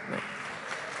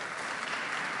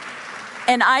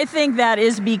 And I think that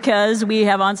is because we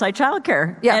have on-site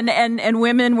childcare. Yeah. And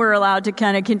women were allowed to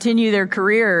kind of continue their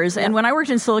careers. Yeah. And when I worked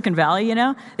in Silicon Valley,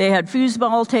 they had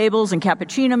foosball tables and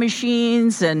cappuccino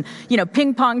machines and,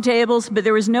 ping pong tables, but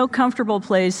there was no comfortable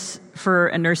place for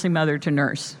a nursing mother to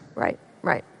nurse. Right.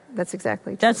 That's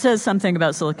exactly true. That says something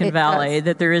about Silicon Valley,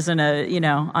 that there isn't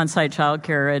on-site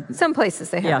childcare. Some places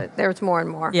they have it. There's more and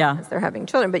more as they're having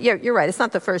children. But you're right. It's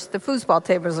not the first. The foosball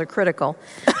tables are critical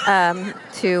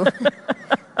to...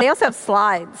 They also have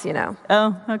slides,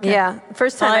 Oh, okay. Yeah.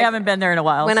 First time I haven't been there in a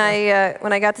while. When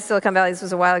I got to Silicon Valley, this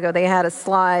was a while ago, they had a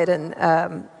slide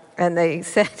and they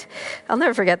said, I'll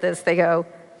never forget this. They go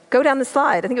down the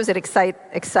slide. I think it was at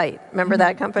Excite. Remember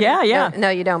that company? Yeah. No,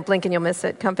 you don't. Blink and you'll miss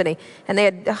it company. And they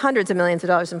had hundreds of millions of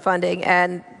dollars in funding,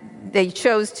 and they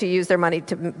chose to use their money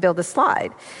to build a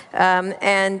slide.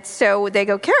 And so they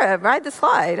go, Kara, ride the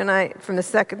slide. And from the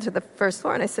second to the first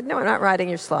floor, and I said, no, I'm not riding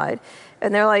your slide.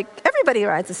 And they're like, everybody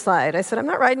rides a slide. I said, I'm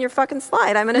not riding your fucking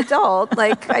slide. I'm an adult.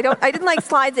 I didn't like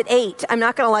slides at 8. I'm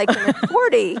not going to like them at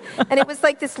 40. And it was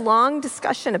like this long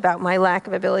discussion about my lack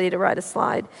of ability to ride a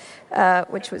slide,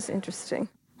 which was interesting.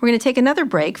 We're going to take another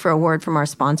break for a word from our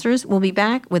sponsors. We'll be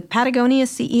back with Patagonia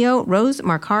CEO Rose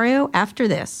Marcario after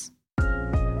this.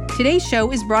 Today's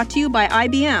show is brought to you by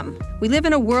IBM. We live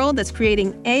in a world that's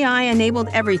creating AI-enabled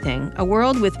everything, a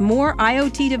world with more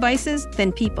IoT devices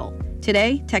than people.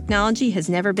 Today, technology has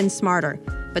never been smarter,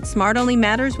 but smart only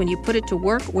matters when you put it to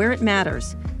work where it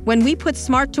matters. When we put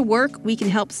smart to work, we can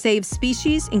help save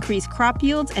species, increase crop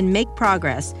yields, and make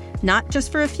progress, not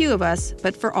just for a few of us,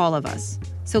 but for all of us.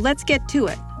 So let's get to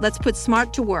it. Let's put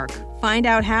smart to work. Find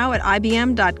out how at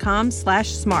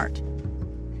ibm.com/smart.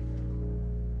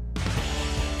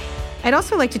 I'd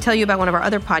also like to tell you about one of our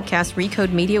other podcasts,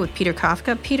 Recode Media with Peter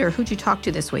Kafka. Peter, who'd you talk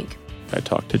to this week? I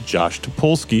talked to Josh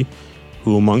Topolsky,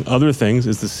 who, among other things,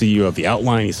 is the CEO of The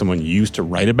Outline. He's someone you used to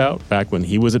write about back when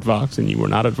he was at Vox and you were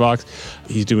not at Vox.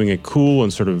 He's doing a cool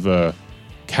and sort of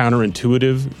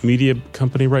counterintuitive media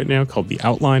company right now called The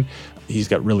Outline. He's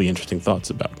got really interesting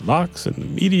thoughts about Vox and the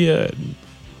media and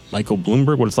Michael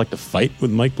Bloomberg, what it's like to fight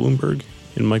with Mike Bloomberg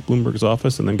in Mike Bloomberg's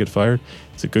office and then get fired.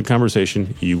 It's a good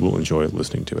conversation. You will enjoy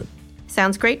listening to it.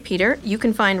 Sounds great, Peter. You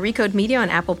can find Recode Media on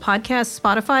Apple Podcasts,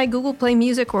 Spotify, Google Play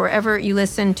Music, or wherever you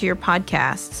listen to your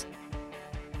podcasts.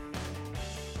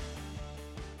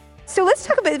 So let's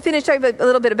finish talking a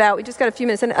little bit about, we just got a few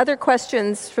minutes, and other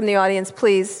questions from the audience,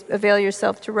 please avail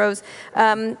yourself to Rose.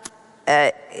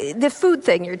 The food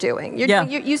thing you're doing.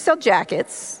 You sell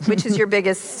jackets, which is your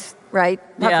biggest, right?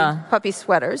 Puppy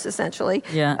sweaters, essentially.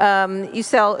 Yeah. You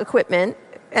sell equipment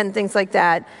and things like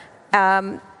that.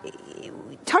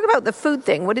 Talk about the food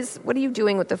thing. What are you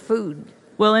doing with the food?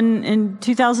 Well, in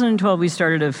 2012, we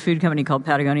started a food company called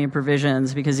Patagonia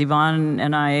Provisions because Yvon's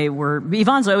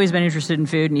always been interested in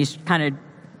food, and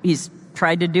he's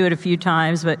tried to do it a few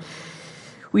times, but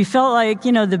we felt like,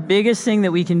 the biggest thing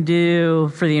that we can do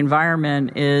for the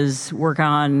environment is work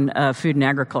on food and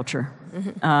agriculture.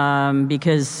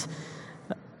 Because,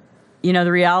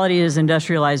 the reality is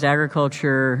industrialized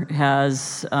agriculture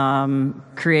has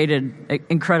created an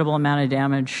incredible amount of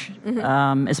damage,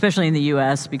 especially in the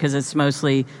U.S. because it's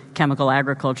mostly chemical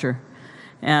agriculture.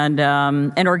 And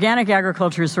organic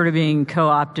agriculture is sort of being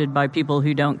co-opted by people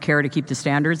who don't care to keep the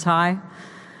standards high.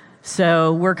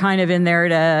 So we're kind of in there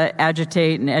to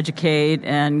agitate and educate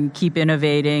and keep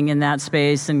innovating in that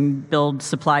space and build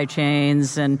supply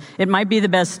chains. And it might be the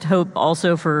best hope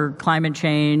also for climate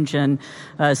change and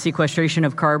sequestration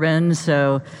of carbon.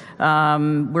 So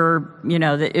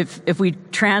if we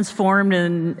transformed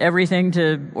in everything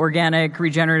to organic,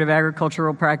 regenerative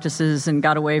agricultural practices and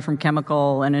got away from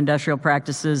chemical and industrial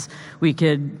practices, we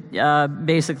could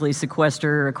basically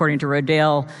sequester, according to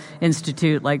Rodale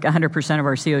Institute, like 100% of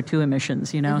our CO2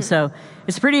 emissions, So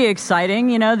it's pretty exciting,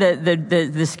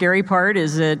 the scary part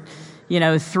is that,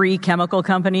 3 chemical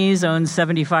companies own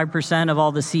 75% of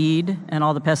all the seed and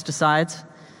all the pesticides.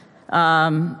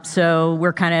 So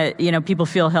we're kind of, people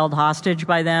feel held hostage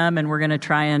by them, and we're going to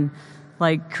try and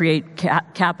create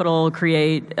capital,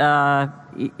 create, a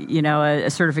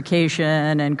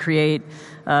certification, and create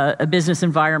a business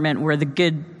environment where the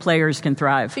good players can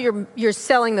thrive. So you're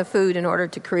selling the food in order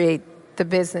to create the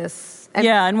business.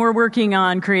 And we're working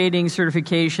on creating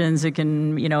certifications that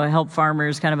can, help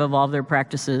farmers kind of evolve their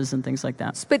practices and things like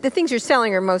that. But the things you're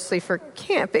selling are mostly for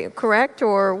camping, correct?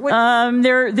 Or what?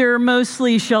 They're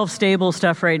mostly shelf-stable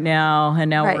stuff right now, and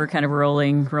now we're kind of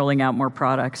rolling out more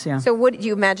products. Yeah. So what do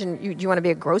you imagine? Do you want to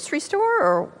be a grocery store,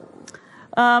 or?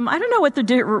 I don't know what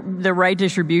the right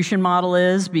distribution model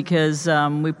is, because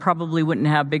we probably wouldn't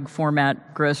have big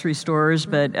format grocery stores,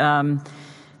 but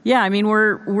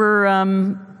we're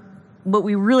what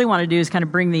we really want to do is kind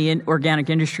of bring the organic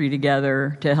industry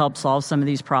together to help solve some of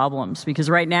these problems. Because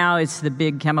right now it's the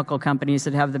big chemical companies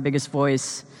that have the biggest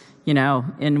voice,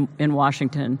 in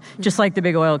Washington. Just like the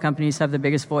big oil companies have the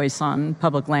biggest voice on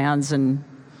public lands and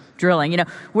drilling.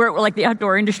 We're like the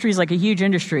outdoor industry is like a huge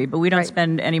industry, but we don't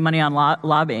spend any money on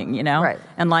lobbying, Right.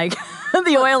 And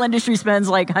the oil industry spends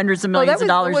like hundreds of millions of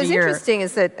dollars a year. What's interesting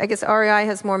is that I guess REI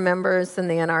has more members than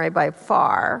the NRA by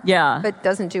far. Yeah. But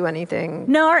doesn't do anything.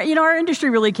 No, our industry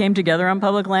really came together on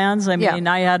public lands. I mean,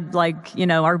 I had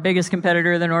our biggest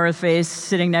competitor, the North Face,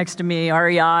 sitting next to me,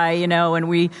 REI, and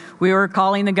we were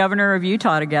calling the governor of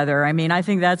Utah together. I mean, I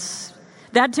think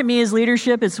that to me is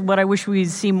leadership. It's what I wish we'd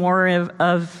see more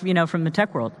of from the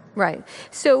tech world. Right.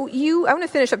 So I want to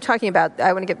finish up talking about,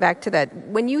 I want to get back to that.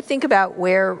 When you think about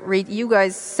where you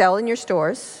guys sell in your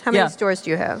stores, how many stores do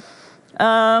you have?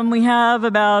 We have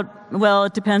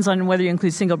it depends on whether you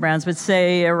include single brands, but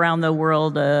say around the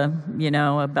world,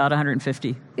 about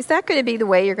 150. Is that going to be the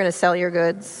way you're going to sell your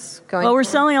goods going forward? We're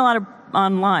selling a lot of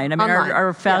online. I mean, online.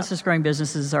 Our fastest growing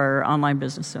business is our online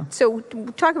business. So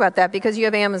talk about that, because you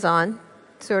have Amazon.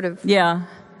 Sort of. Yeah.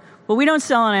 Well, we don't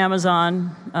sell on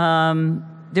Amazon.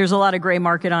 There's a lot of gray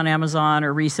market on Amazon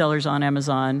or resellers on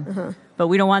Amazon, but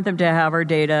we don't want them to have our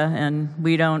data, and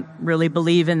we don't really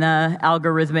believe in the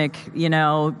algorithmic,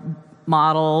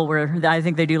 model where I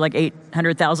think they do like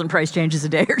 800,000 price changes a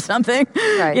day or something,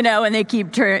 and they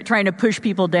keep trying to push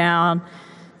people down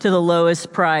to the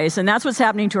lowest price. And that's what's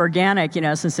happening to organic,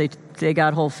 since they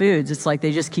got Whole Foods. It's like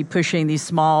they just keep pushing these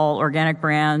small organic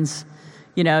brands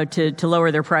to lower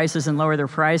their prices and lower their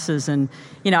prices. And,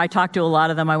 I talked to a lot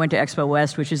of them. I went to Expo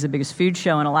West, which is the biggest food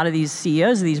show, and a lot of these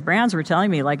CEOs of these brands were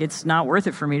telling me, it's not worth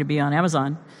it for me to be on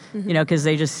Amazon, because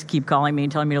they just keep calling me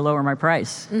and telling me to lower my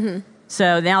price.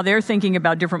 So now they're thinking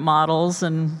about different models,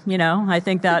 and, I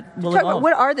think that will evolve.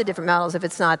 What are the different models if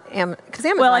it's not Amazon? Because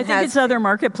Amazon Well, I think it's other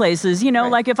marketplaces.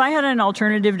 Like if I had an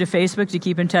alternative to Facebook to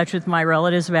keep in touch with my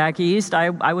relatives back east, I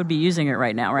would be using it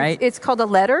right now, right? It's called a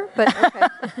letter, but okay.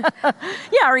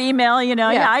 Or email,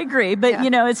 Yeah, I agree. But,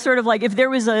 it's sort of like if there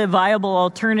was a viable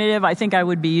alternative, I think I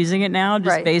would be using it now,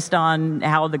 just based on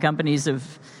how the companies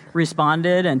have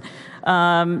responded. And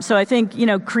so I think,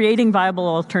 creating viable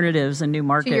alternatives and new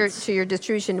markets. To your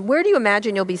distribution. Where do you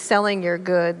imagine you'll be selling your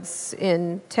goods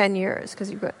in 10 years?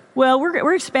 Well,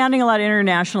 we're expanding a lot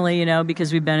internationally,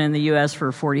 because we've been in the U.S.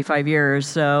 for 45 years.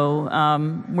 So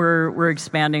we're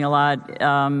expanding a lot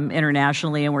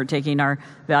internationally, and we're taking our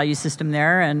value system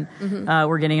there, and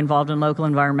we're getting involved in local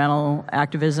environmental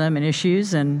activism and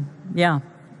issues, and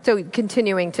So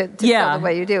continuing to sell the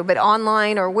way you do, but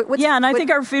online or what's... Yeah, and I think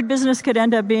our food business could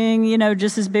end up being,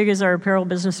 just as big as our apparel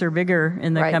business or bigger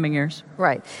in the coming years.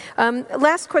 Right.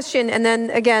 Last question, and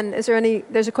then again,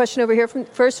 there's a question over here from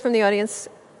the audience.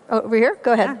 Over here,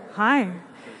 go ahead. Hi.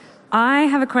 I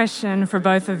have a question for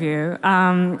both of you.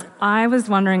 I was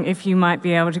wondering if you might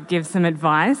be able to give some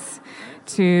advice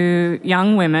to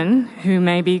young women who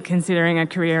may be considering a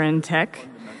career in tech.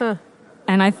 Huh.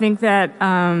 And I think that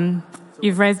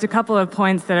you've raised a couple of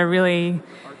points that are really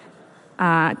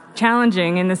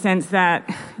challenging in the sense that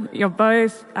you're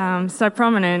both so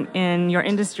prominent in your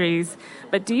industries,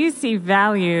 but do you see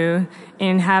value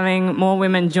in having more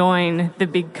women join the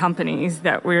big companies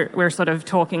that we're sort of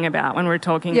talking about when we're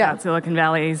talking about Silicon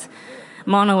Valley's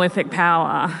monolithic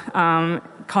power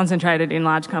concentrated in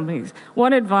large companies?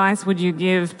 What advice would you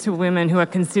give to women who are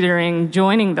considering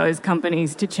joining those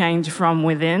companies to change from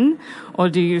within? Or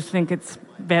do you think it's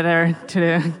better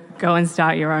to go and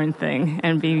start your own thing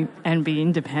and be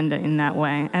independent in that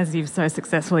way, as you've so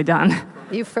successfully done?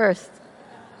 You first.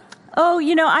 Oh,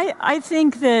 I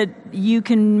think that you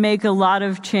can make a lot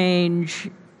of change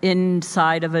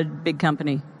inside of a big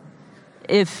company.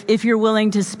 If you're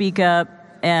willing to speak up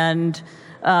and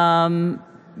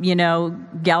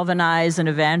galvanize and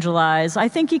evangelize, I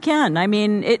think you can. I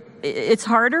mean, it's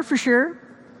harder for sure,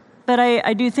 but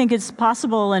I do think it's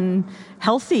possible and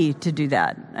healthy to do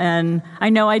that. And I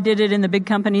know I did it in the big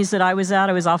companies that I was at.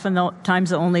 I was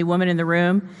oftentimes the only woman in the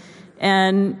room.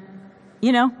 And,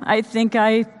 I think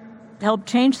I helped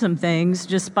change some things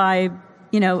just by,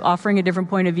 offering a different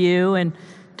point of view and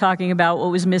talking about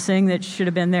what was missing that should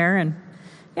have been there. And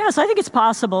so I think it's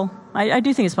possible. I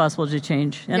do think it's possible to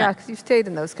change. And because you've stayed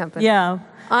in those companies. Yeah.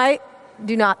 I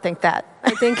do not think that.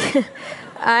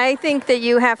 I think that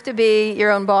you have to be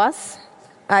your own boss.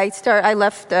 I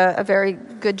left a very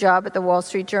good job at the Wall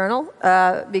Street Journal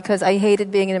because I hated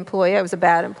being an employee. I was a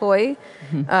bad employee.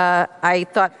 Mm-hmm. I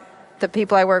thought the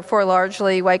people I worked for,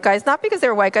 largely white guys, not because they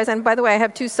were white guys, and by the way, I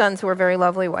have two sons who are very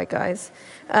lovely white guys.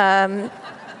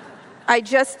 I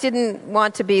just didn't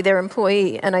want to be their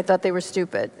employee, and I thought they were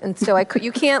stupid. And so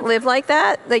you can't live like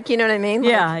that. You know what I mean?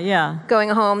 Yeah. Going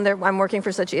home, I'm working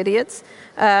for such idiots.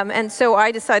 And so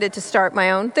I decided to start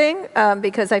my own thing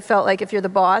because I felt like if you're the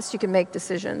boss, you can make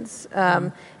decisions,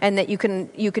 and that you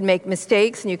can make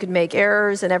mistakes and you can make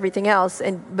errors and everything else.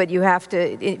 But you have to,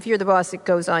 if you're the boss, it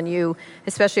goes on you,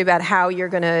 especially about how you're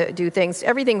going to do things.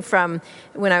 Everything from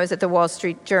when I was at the Wall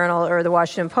Street Journal or the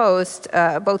Washington Post,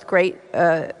 both great.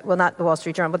 Well, not the Wall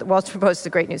Street Journal, but the Wall Street Post is a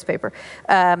great newspaper.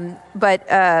 But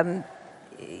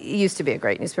it used to be a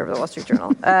great newspaper, the Wall Street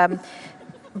Journal.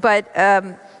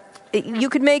 You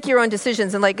could make your own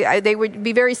decisions, and they would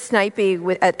be very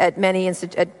snipey at many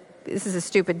institutions. This is a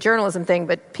stupid journalism thing,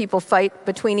 but people fight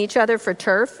between each other for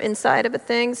turf inside of a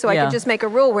thing. So I could just make a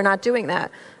rule: we're not doing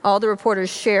that. All the reporters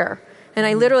share. And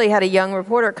I literally had a young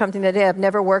reporter come to me today. I've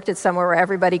never worked at somewhere where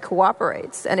everybody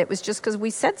cooperates, and it was just because we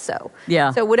said so.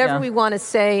 Yeah. So whatever we want to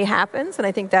say happens, and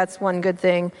I think that's one good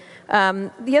thing.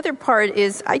 The other part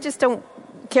is I just don't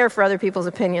care for other people's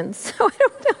opinions. So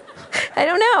I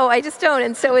don't know. I just don't.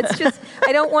 And so it's just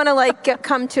I don't want to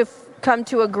come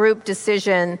to a group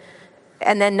decision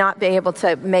and then not be able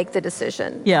to make the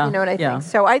decision. Yeah. You know what I think?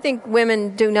 So I think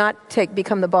women do not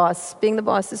become the boss. Being the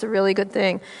boss is a really good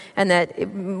thing. And that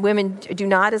women do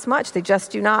not as much. They just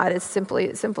do not. It's simple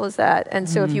as that. And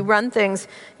so if you run things,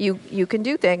 you can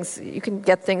do things. You can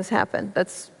get things happen.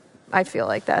 I feel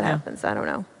like that happens. I don't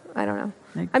know.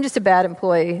 I'm just a bad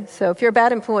employee. So if you're a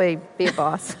bad employee, be a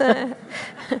boss.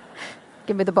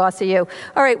 Give me the boss of you.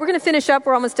 All right, we're going to finish up.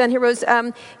 We're almost done here, Rose.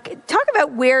 Talk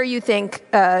about where you think,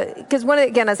 because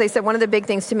as I said, one of the big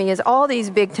things to me is all these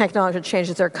big technological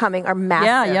changes that are coming are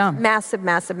massive,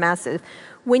 massive.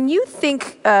 When you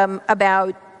think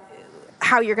about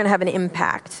how you're going to have an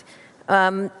impact,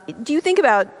 do you think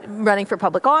about running for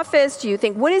public office? Do you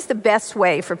think, what is the best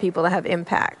way for people to have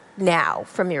impact now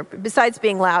besides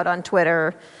being loud on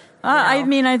Twitter?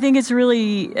 I think it's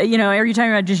really, are you talking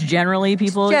about just generally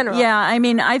people? Generally. Yeah,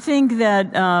 I think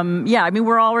that,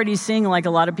 we're already seeing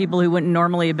a lot of people who wouldn't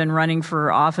normally have been running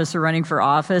for office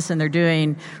and they're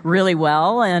doing really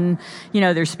well and,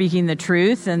 they're speaking the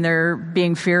truth and they're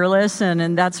being fearless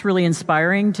and that's really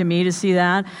inspiring to me to see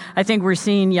that. I think we're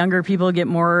seeing younger people get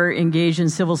more engaged in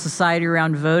civil society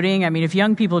around voting. If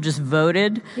young people just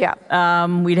voted,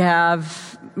 we'd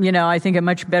have, I think a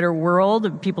much better world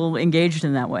of people engaged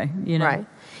in that way. Right.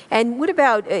 And what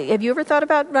about, have you ever thought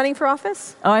about running for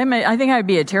office? Oh, I think I'd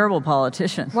be a terrible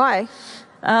politician. Why?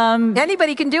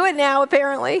 Anybody can do it now,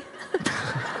 apparently.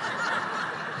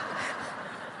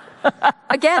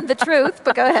 Again, the truth,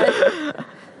 but go ahead.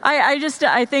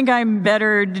 I think I'm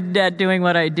better at doing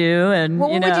what I do. And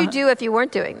what would you do if you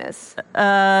weren't doing this?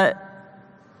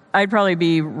 I'd probably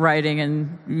be writing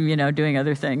and, doing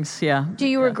other things, yeah. Do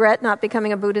you regret not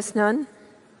becoming a Buddhist nun?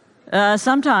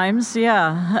 Sometimes,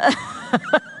 yeah.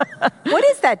 What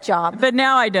is that job? But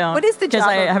now I don't. What is the job? Because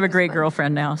I have a great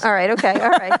girlfriend now. So. All right, okay, all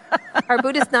right. Are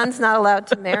Buddhist nuns not allowed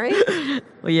to marry?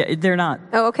 Well, yeah, they're not.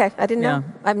 Oh, okay. I didn't know.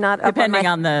 I'm not up depending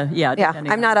on the,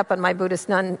 I'm not up on my Buddhist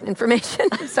nun information.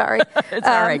 I'm sorry. It's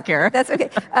all right, Kara. That's okay.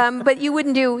 But you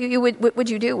wouldn't do, would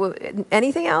you do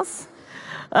anything else?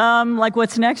 Like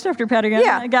what's next after Patagonia?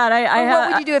 Yeah. God,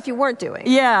 what would you do if you weren't doing?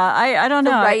 Yeah, I don't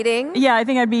know. Writing? Yeah, I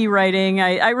think I'd be writing.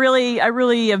 I really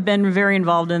have been very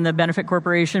involved in the benefit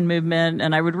corporation movement,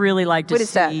 and I would really like to see. What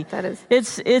is that? That is.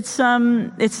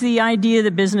 It's the idea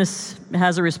that business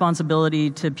has a responsibility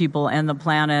to people and the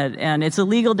planet, and it's a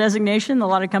legal designation. A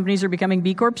lot of companies are becoming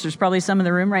B Corps. There's probably some in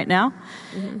the room right now,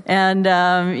 and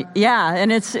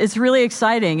and it's really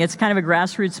exciting. It's kind of a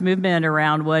grassroots movement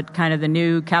around what kind of the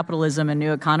new capitalism and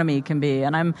new economy can be,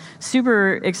 and I'm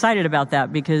super excited about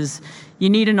that because you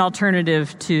need an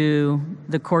alternative to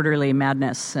the quarterly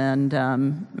madness, and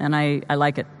I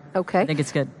like it. Okay, I think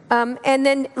it's good. And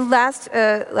then last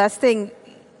thing,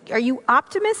 are you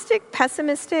optimistic,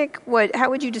 pessimistic?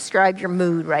 How would you describe your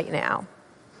mood right now?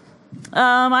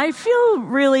 I feel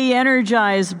really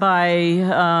energized by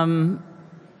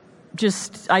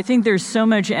I think there's so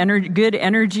much good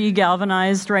energy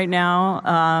galvanized right now,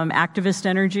 activist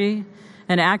energy.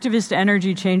 And activist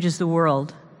energy changes the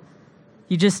world.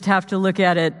 You just have to look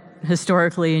at it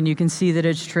historically and you can see that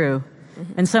it's true.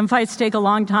 And some fights take a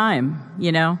long time,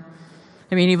 I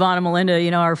mean, Yvonne and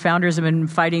Melinda, our founders have been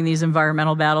fighting these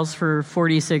environmental battles for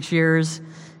 46 years.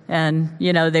 And,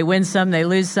 they win some, they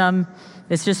lose some.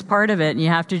 It's just part of it. And you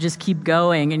have to just keep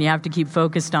going and you have to keep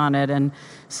focused on it. And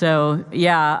so,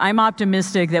 yeah, I'm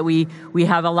optimistic that we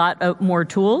have a lot more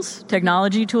tools,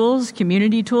 technology tools,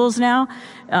 community tools now.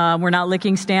 We're not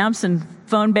licking stamps and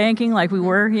phone banking like we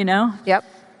were, Yep.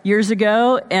 years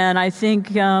ago. And I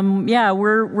think,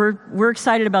 we're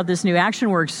excited about this new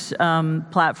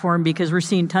ActionWorks platform because we're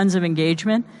seeing tons of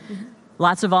engagement.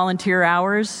 Lots of volunteer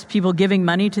hours, people giving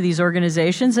money to these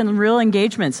organizations, and real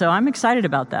engagement. So I'm excited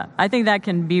about that. I think that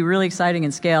can be really exciting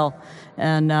in scale.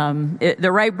 And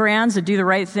the right brands that do the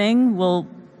right thing will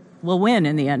win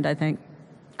in the end, I think.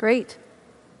 Great.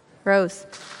 Rose.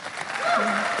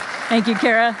 Thank you,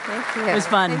 Kara. Thank you. It was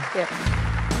fun. Thank you.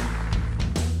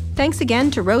 Thanks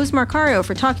again to Rose Marcario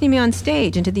for talking to me on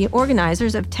stage and to the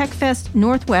organizers of TechFest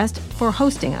Northwest for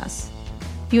hosting us.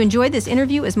 If you enjoyed this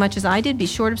interview as much as I did, be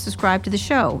sure to subscribe to the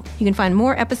show. You can find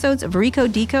more episodes of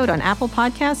Recode Decode on Apple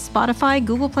Podcasts, Spotify,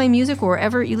 Google Play Music, or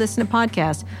wherever you listen to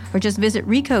podcasts, or just visit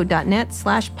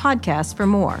recode.net/podcasts for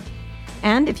more.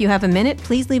 And if you have a minute,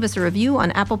 please leave us a review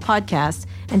on Apple Podcasts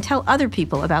and tell other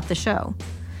people about the show.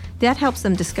 That helps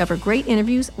them discover great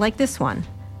interviews like this one.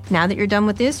 Now that you're done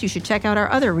with this, you should check out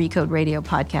our other Recode Radio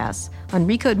podcasts. On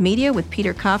Recode Media with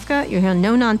Peter Kafka, you'll hear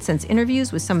no-nonsense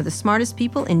interviews with some of the smartest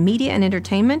people in media and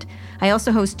entertainment. I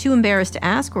also host Too Embarrassed to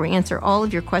Ask, where we answer all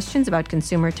of your questions about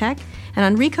consumer tech. And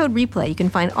on Recode Replay, you can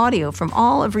find audio from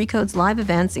all of Recode's live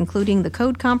events, including the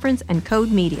Code Conference and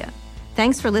Code Media.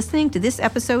 Thanks for listening to this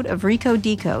episode of Recode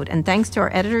Decode, and thanks to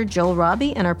our editor, Joel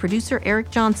Robbie, and our producer,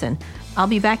 Eric Johnson. I'll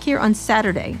be back here on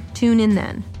Saturday. Tune in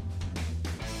then.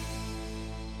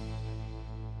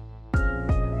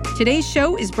 Today's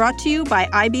show is brought to you by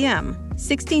IBM.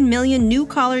 16 million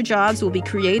new-collar jobs will be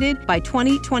created by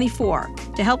 2024.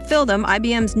 To help fill them,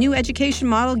 IBM's new education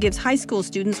model gives high school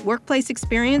students workplace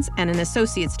experience and an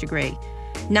associate's degree.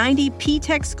 90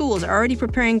 P-Tech schools are already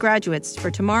preparing graduates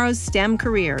for tomorrow's STEM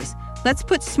careers. Let's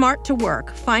put smart to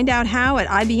work. Find out how at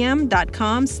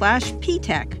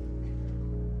ibm.com/ptech.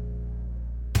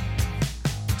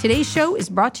 Today's show is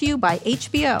brought to you by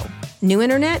HBO. New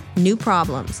internet, new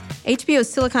problems. HBO's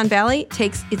Silicon Valley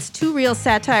takes its too-real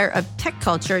satire of tech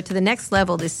culture to the next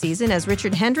level this season as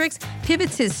Richard Hendricks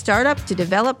pivots his startup to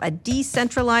develop a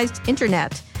decentralized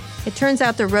internet. It turns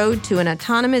out the road to an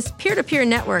autonomous peer-to-peer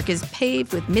network is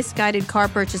paved with misguided car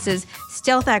purchases,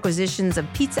 stealth acquisitions of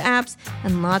pizza apps,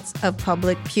 and lots of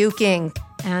public puking.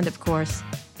 And, of course,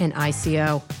 an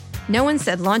ICO. No one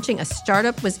said launching a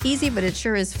startup was easy, but it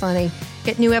sure is funny.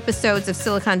 Get new episodes of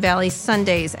Silicon Valley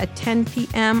Sundays at 10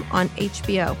 p.m. on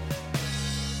HBO.